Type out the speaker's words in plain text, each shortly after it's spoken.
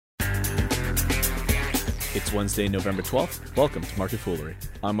It's Wednesday, November 12th. Welcome to Market Foolery.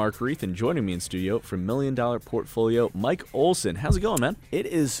 I'm Mark Reith, and joining me in studio from Million Dollar Portfolio, Mike Olson. How's it going, man? It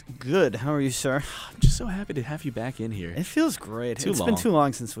is good. How are you, sir? I'm just so happy to have you back in here. It feels great. It's been too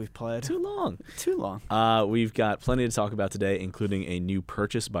long since we've played. Too long. Too long. We've got plenty to talk about today, including a new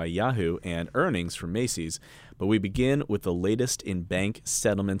purchase by Yahoo and earnings from Macy's. But we begin with the latest in bank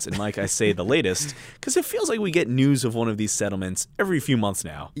settlements. And Mike, I say the latest because it feels like we get news of one of these settlements every few months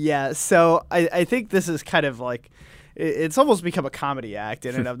now. Yeah, so I think this is kind of like, it's almost become a comedy act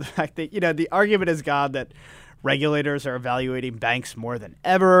in and of the fact that, the argument has gone that regulators are evaluating banks more than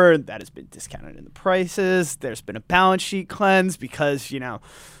ever. That has been discounted in the prices. There's been a balance sheet cleanse because,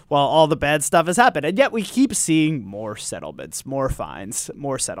 all the bad stuff has happened. And yet we keep seeing more settlements, more fines,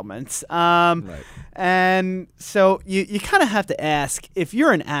 more settlements. Right. And so you kind of have to ask, if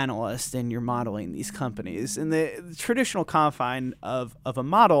you're an analyst and you're modeling these companies, in the traditional confine of a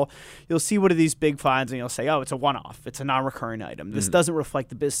model, you'll see what are these big fines and you'll say, oh, it's a one-off. It's a non-recurring item. This doesn't reflect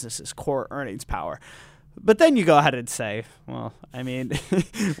the business's core earnings power. But then you go ahead and say, well, I mean,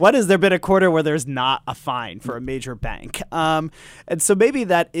 when has there been a quarter where there's not a fine for a major bank? And so maybe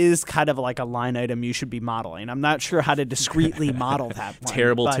that is kind of like a line item you should be modeling. I'm not sure how to discreetly model that one.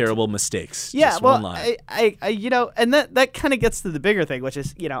 Terrible mistakes. Yeah, just well, one line. and that kind of gets to the bigger thing, which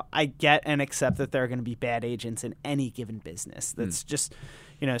is, I get and accept that there are going to be bad agents in any given business. That's just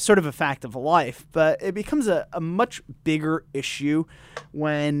sort of a fact of life, but it becomes a much bigger issue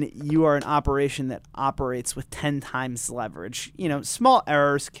when you are an operation that operates with 10 times leverage. Small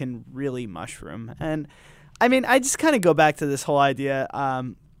errors can really mushroom. And I mean, I just kind of go back to this whole idea.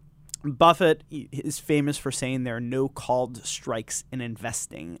 Buffett is famous for saying there are no called strikes in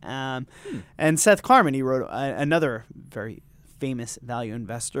investing. And Seth Klarman, he wrote another very famous value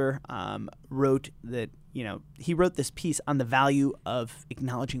investor, wrote that he wrote this piece on the value of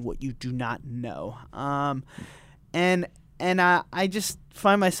acknowledging what you do not know. And I just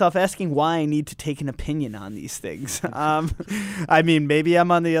find myself asking why I need to take an opinion on these things. I mean, maybe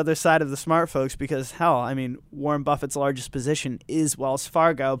I'm on the other side of the smart folks because, Warren Buffett's largest position is Wells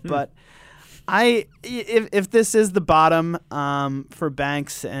Fargo. But if this is the bottom for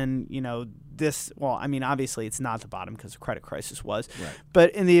banks and, obviously it's not the bottom because the credit crisis was. Right. But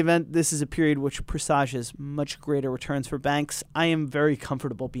in the event this is a period which presages much greater returns for banks, I am very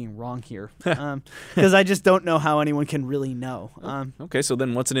comfortable being wrong here because I just don't know how anyone can really know. Okay, so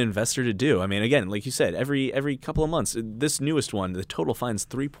then what's an investor to do? I mean, again, like you said, every couple of months, this newest one, the total fine's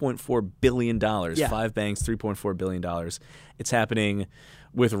 $3.4 billion. Yeah. 5 banks, $3.4 billion. It's happening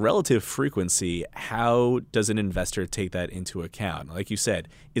with relative frequency. How does an investor take that into account? Like you said,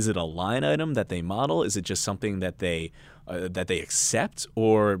 is it a line item that they model? Is it just something that they accept?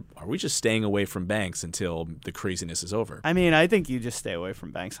 Or are we just staying away from banks until the craziness is over? I mean, I think you just stay away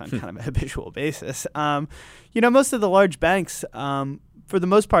from banks on kind of a habitual basis. Most of the large banks, for the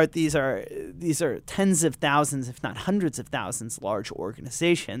most part, these are tens of thousands, if not hundreds of thousands, large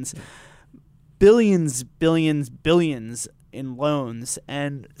organizations. Billions, billions in loans,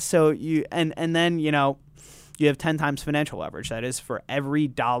 and so then you have 10 times financial leverage. That is, for every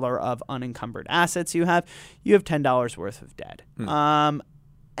dollar of unencumbered assets you have $10 worth of debt.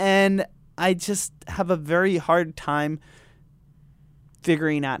 And I just have a very hard time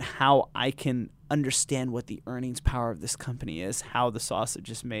figuring out how I can understand what the earnings power of this company is, how the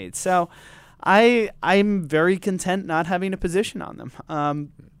sausage is made. So I'm very content not having a position on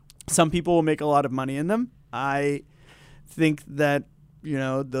them. Some people will make a lot of money in them. I think that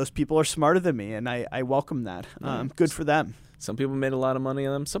those people are smarter than me, and I welcome that. Good for them. Some people made a lot of money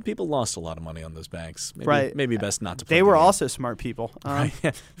on them. Some people lost a lot of money on those banks. Maybe best not to. They were also smart people. Right.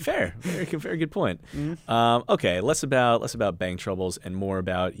 Yeah. Fair, very good point. Okay, less about bank troubles and more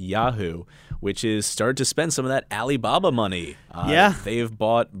about Yahoo, which is started to spend some of that Alibaba money. They've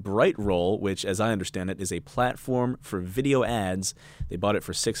bought Brightroll, which, as I understand it, is a platform for video ads. They bought it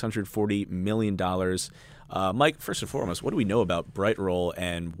for $640 million. Mike, first and foremost, what do we know about Brightroll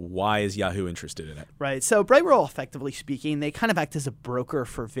and why is Yahoo interested in it? Right. So Brightroll, effectively speaking, they kind of act as a broker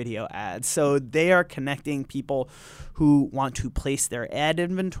for video ads. So they are connecting people who want to place their ad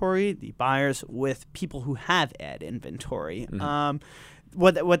inventory, the buyers, with people who have ad inventory. It's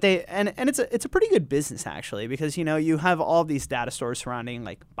a pretty good business, actually, because you have all these data stores surrounding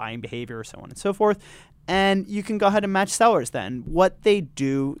like buying behavior, so on and so forth. And you can go ahead and match sellers then. What they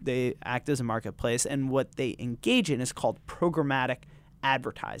do, they act as a marketplace, and what they engage in is called programmatic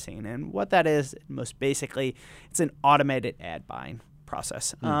advertising. And what that is, most basically, it's an automated ad buying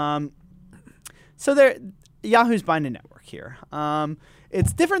process. So Yahoo's buying a network here.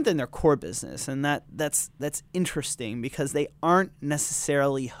 It's different than their core business, and that's interesting because they aren't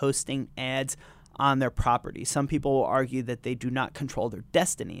necessarily hosting ads on their property. Some people will argue that they do not control their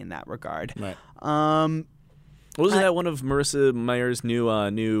destiny in that regard. Right. Wasn't that one of Marissa Mayer's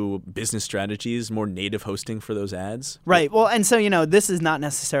new business strategies, more native hosting for those ads? Right. Well, and so, this is not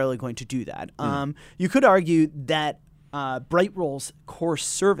necessarily going to do that. You could argue that BrightRoll's core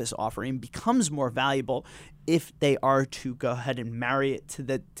service offering becomes more valuable if they are to go ahead and marry it to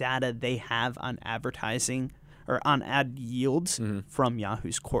the data they have on advertising or on ad yields from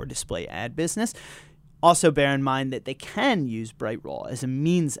Yahoo's core display ad business. Also, bear in mind that they can use BrightRoll as a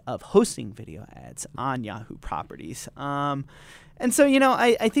means of hosting video ads on Yahoo properties. And so,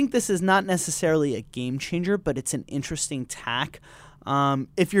 I think this is not necessarily a game changer, but it's an interesting tack.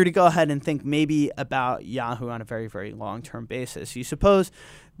 If you're to go ahead and think maybe about Yahoo on a very, very long-term basis, you suppose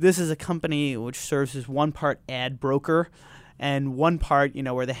this is a company which serves as one part ad broker and one part,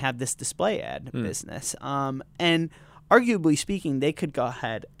 where they have this display ad business. And arguably speaking, they could go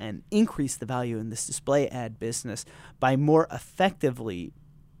ahead and increase the value in this display ad business by being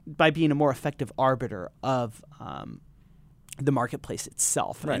a more effective arbiter of the marketplace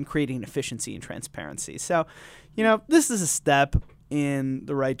itself and creating efficiency and transparency. So, this is a step in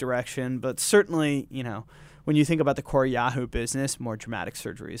the right direction, but certainly, when you think about the core Yahoo business, more dramatic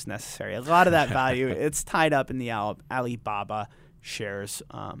surgery is necessary. A lot of that value, it's tied up in the Alibaba shares.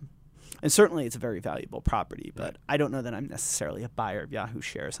 And certainly it's a very valuable property, but I don't know that I'm necessarily a buyer of Yahoo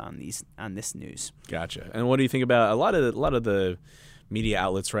shares on this news. Gotcha. And what do you think about a lot of the media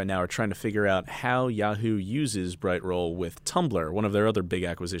outlets right now are trying to figure out how Yahoo uses BrightRoll with Tumblr, one of their other big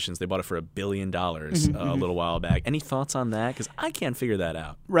acquisitions. They bought it for $1 billion a little while back. Any thoughts on that? Because I can't figure that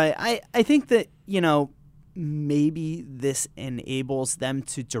out. Right. I think that, maybe this enables them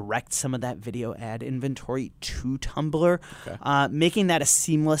to direct some of that video ad inventory to Tumblr, making that a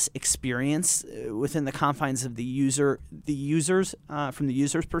seamless experience within the confines of the users from the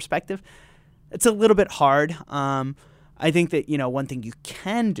user's perspective. It's a little bit hard. I think that, one thing you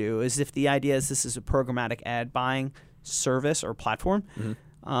can do is if the idea is this is a programmatic ad buying service or platform,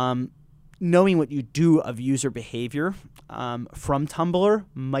 knowing what you do of user behavior from Tumblr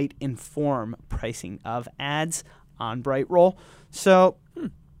might inform pricing of ads on BrightRoll. So,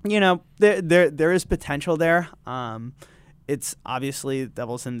 there is potential there. It's obviously the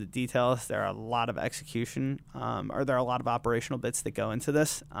devil's in the details. There are a lot of execution, or there are a lot of operational bits that go into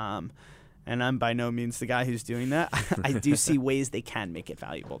this. And I'm by no means the guy who's doing that. I do see ways they can make it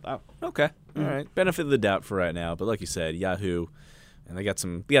valuable, though. Okay. All right. Benefit of the doubt for right now. But like you said, Yahoo, and they got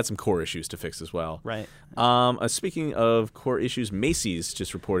some core issues to fix as well. Right. Speaking of core issues, Macy's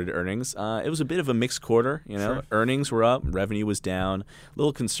just reported earnings. It was a bit of a mixed quarter. Sure. Earnings were up, revenue was down. A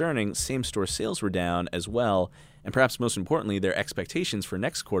little concerning, same-store sales were down as well. And perhaps most importantly, their expectations for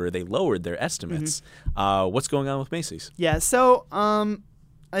next quarter, they lowered their estimates. What's going on with Macy's? Yeah, so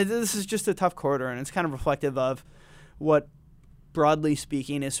this is just a tough quarter, and it's kind of reflective of what, broadly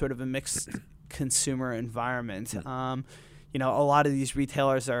speaking, is sort of a mixed consumer environment. A lot of these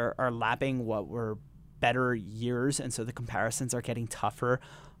retailers are lapping what were better years, and so the comparisons are getting tougher.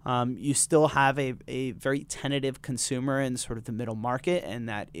 You still have a very tentative consumer in sort of the middle market, and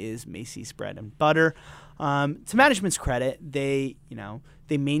that is Macy's bread and butter. To management's credit, they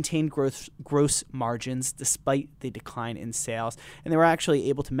maintained gross margins despite the decline in sales, and they were actually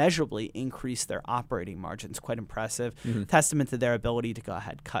able to measurably increase their operating margins. Quite impressive. Testament to their ability to go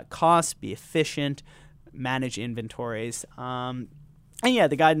ahead, cut costs, be efficient, manage inventories. And yeah,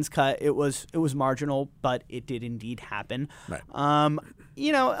 the guidance cut, it was marginal, but it did indeed happen. Right.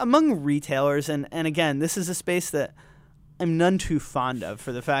 Among retailers, and again, this is a space that I'm none too fond of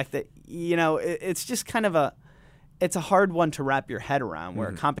for the fact that, it's just kind of it's a hard one to wrap your head around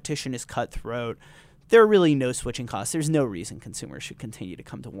where competition is cutthroat. There are really no switching costs. There's no reason consumers should continue to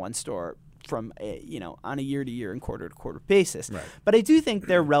come to one store from on a year-to-year and quarter-to-quarter basis. Right. But I do think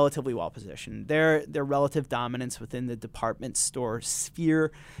they're relatively well-positioned. Their relative dominance within the department store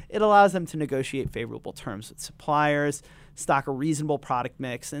sphere, it allows them to negotiate favorable terms with suppliers, stock a reasonable product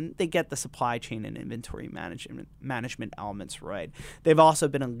mix, and they get the supply chain and inventory management elements right. They've also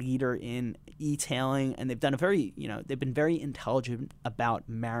been a leader in e-tailing, and they've been very intelligent about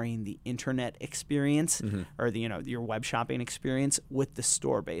marrying the internet experience or your web shopping experience with the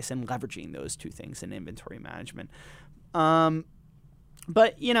store base and leveraging those two things in inventory management.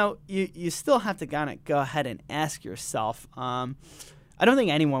 But you still have to kind of go ahead and ask yourself. I don't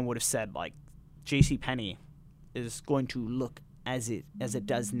think anyone would have said like JCPenney is going to look as it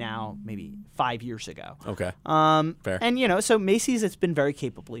does now, maybe 5 years ago. Okay. Fair. And so Macy's, it's been very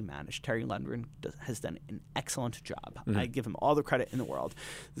capably managed. Terry Lundgren has done an excellent job. I give him all the credit in the world.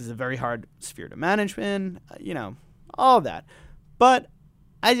 This is a very hard sphere to manage in, all of that. But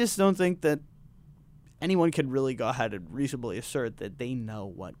I just don't think that anyone could really go ahead and reasonably assert that they know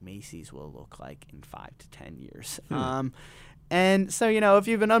what Macy's will look like in 5 to 10 years. And so, if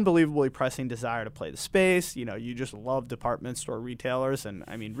you have an unbelievably pressing desire to play the space, you just love department store retailers. And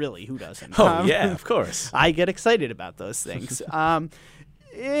I mean, really, who doesn't? Oh, yeah, of course. I get excited about those things.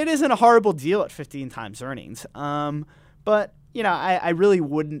 It isn't a horrible deal at 15 times earnings. But, I really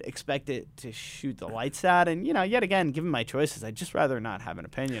wouldn't expect it to shoot the lights out. And, yet again, given my choices, I'd just rather not have an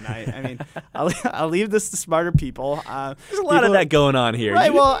opinion. I mean, I'll leave this to smarter people. There's a lot of that going on here.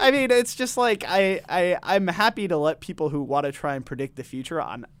 Right. Well, I mean, it's just like I'm happy to let people who want to try and predict the future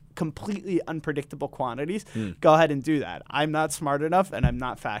on completely unpredictable quantities go ahead and do that. I'm not smart enough, and I'm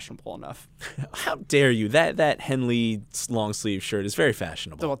not fashionable enough. How dare you? That Henley long sleeve shirt is very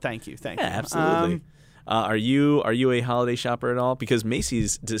fashionable. Well, thank you. Yeah, absolutely. Are you a holiday shopper at all? Because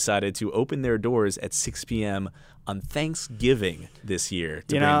Macy's decided to open their doors at 6 p.m. on Thanksgiving this year. To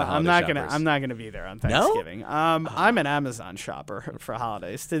bring the holiday I'm not gonna be there on Thanksgiving. No? I'm an Amazon shopper for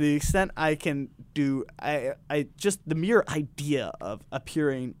holidays. To the extent I can do, I just the mere idea of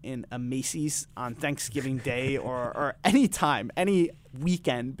appearing in a Macy's on Thanksgiving Day or any time, any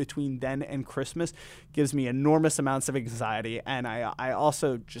weekend between then and Christmas gives me enormous amounts of anxiety, and I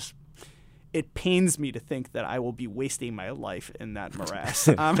also just. It pains me to think that I will be wasting my life in that morass.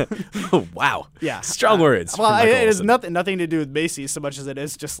 Oh, wow. Yeah. Strong words. Well, it has nothing to do with Macy's so much as it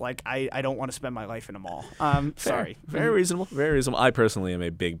is just like I don't want to spend my life in a mall. Sorry. Very reasonable. Very reasonable. I personally am a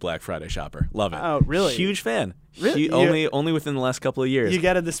big Black Friday shopper. Love it. Oh, really? Huge fan. Really? Only within the last couple of years. You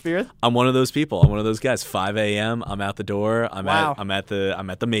get in the spirit? I'm one of those people. I'm one of those guys. 5 a.m. I'm out the door. I'm at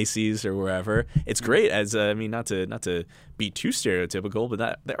the Macy's or wherever. It's great. As not to be too stereotypical,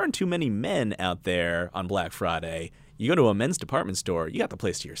 but there aren't too many men out there on Black Friday. You go to a men's department store, you got the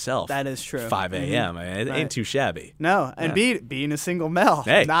place to yourself. That is true. 5 a.m. I mean, it ain't too shabby. No, and being a single male,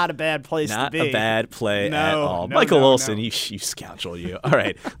 not a bad place to be. Not a bad play at all. Michael Olson, you scoundrel, you. All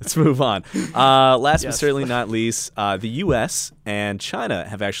right, let's move on. Last but certainly not least, the U.S. and China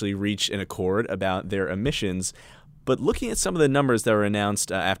have actually reached an accord about their emissions. But looking at some of the numbers that were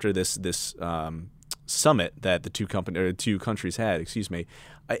announced after this summit that the two countries had,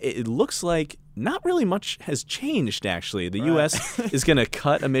 it looks like not really much has changed, actually. The U.S. is going to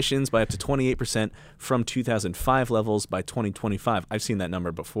cut emissions by up to 28% from 2005 levels by 2025. I've seen that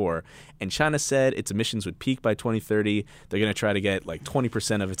number before. And China said its emissions would peak by 2030. They're going to try to get like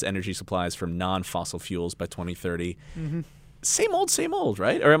 20% of its energy supplies from non-fossil fuels by 2030. Mm-hmm. Same old,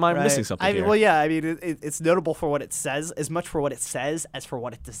 right? Or am I missing something here? Well, yeah. I mean, it's notable for what it says, as much for what it says as for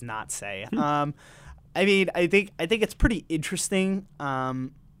what it does not say. I mean, I think it's pretty interesting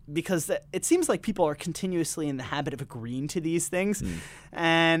because it seems like people are continuously in the habit of agreeing to these things.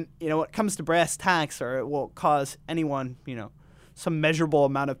 And, when it comes to brass tacks, or it will cause anyone, some measurable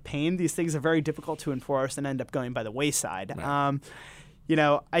amount of pain, these things are very difficult to enforce and end up going by the wayside. Right.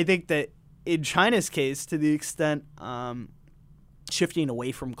 I think that in China's case, to the extent shifting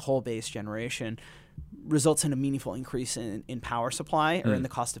away from coal-based generation results in a meaningful increase in power supply or in the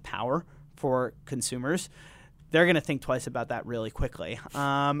cost of power for consumers, they're going to think twice about that really quickly.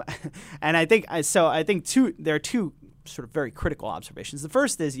 And I think there are two sort of very critical observations. The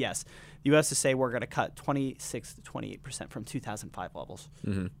first is, yes, the U.S. is saying we're going to cut 26 to 28% from 2005 levels.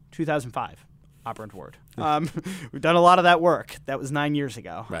 2005, operant word. We've done a lot of that work. That was 9 years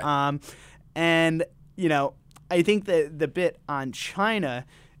ago. Right. And, I think that the bit on China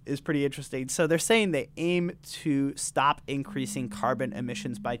is pretty interesting. So they're saying they aim to stop increasing carbon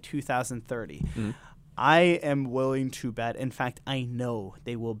emissions by 2030. I am willing to bet, in fact, I know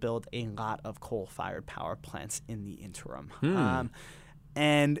they will build a lot of coal-fired power plants in the interim.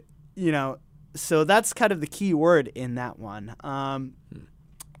 And, so that's kind of the key word in that one.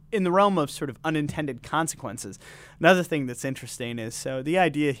 In the realm of sort of unintended consequences, another thing that's interesting is, so the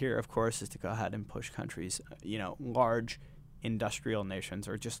idea here, of course, is to go ahead and push countries, large industrial nations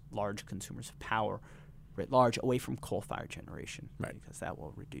or just large consumers of power, writ large, away from coal-fired generation, right? Because that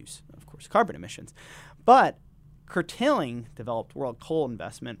will reduce, of course, carbon emissions. But curtailing developed world coal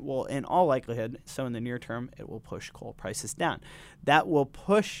investment will, in all likelihood, so in the near term, it will push coal prices down. That will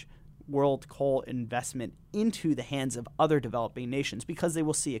push world coal investment into the hands of other developing nations because they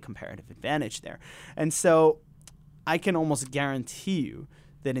will see a comparative advantage there. And so I can almost guarantee you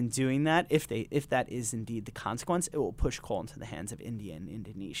that in doing that, if that is indeed the consequence, it will push coal into the hands of India and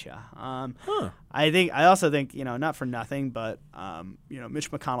Indonesia. I also think, not for nothing, but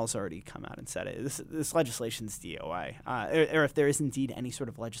Mitch McConnell's already come out and said it. This legislation's DOA, or if there is indeed any sort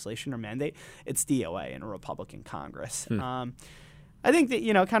of legislation or mandate, it's DOA in a Republican Congress. I think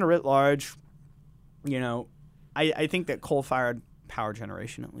that kind of writ large, I think that coal-fired power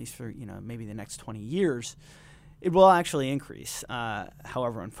generation, at least for maybe the next 20 years, it will actually increase.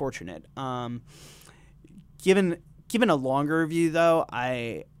 However unfortunate. Given a longer view, though,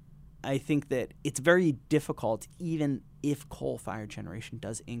 I think that it's very difficult, even if coal-fired generation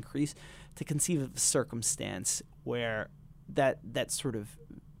does increase, to conceive of a circumstance where that sort of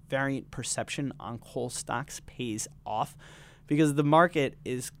variant perception on coal stocks pays off, because the market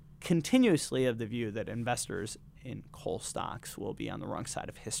is continuously of the view that investors in coal stocks will be on the wrong side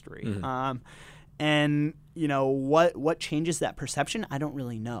of history. Mm-hmm. And what changes that perception? I don't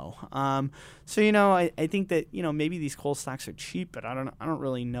really know. So I think that maybe these coal stocks are cheap, but I don't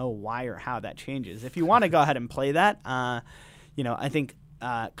really know why or how that changes. If you want to go ahead and play that, I think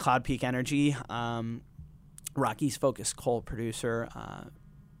Cloud Peak Energy, Rockies focused coal producer,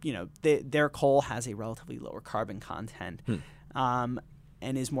 their coal has a relatively lower carbon content,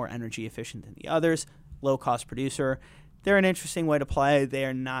 and is more energy efficient than the others. Low cost producer. They're an interesting way to play. They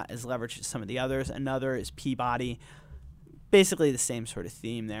are not as leveraged as some of the others. Another is Peabody. Basically the same sort of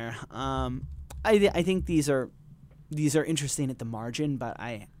theme there. I think these are interesting at the margin, but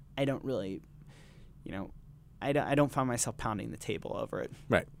I don't really, I don't find myself pounding the table over it.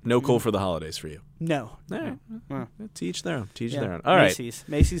 Right. No coal for the holidays for you. No. All right. Well, to each their own. To each their own. All right.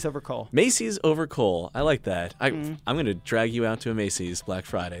 Macy's over coal. Macy's over coal. I like that. I'm going to drag you out to a Macy's Black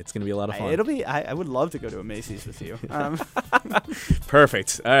Friday. It's going to be a lot of fun. I would love to go to a Macy's with you.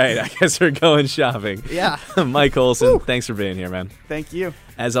 Perfect. All right. I guess we're going shopping. Yeah. Mike Olson, thanks for being here, man. Thank you.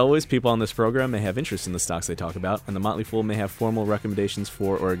 As always, people on this program may have interest in the stocks they talk about, and the Motley Fool may have formal recommendations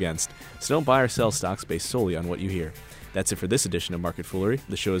for or against. So don't buy or sell stocks based solely on what you hear. That's it for this edition of Market Foolery.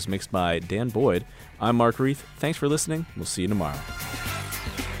 The show is mixed by Dan Boyd. I'm Mark Reith. Thanks for listening. We'll see you tomorrow.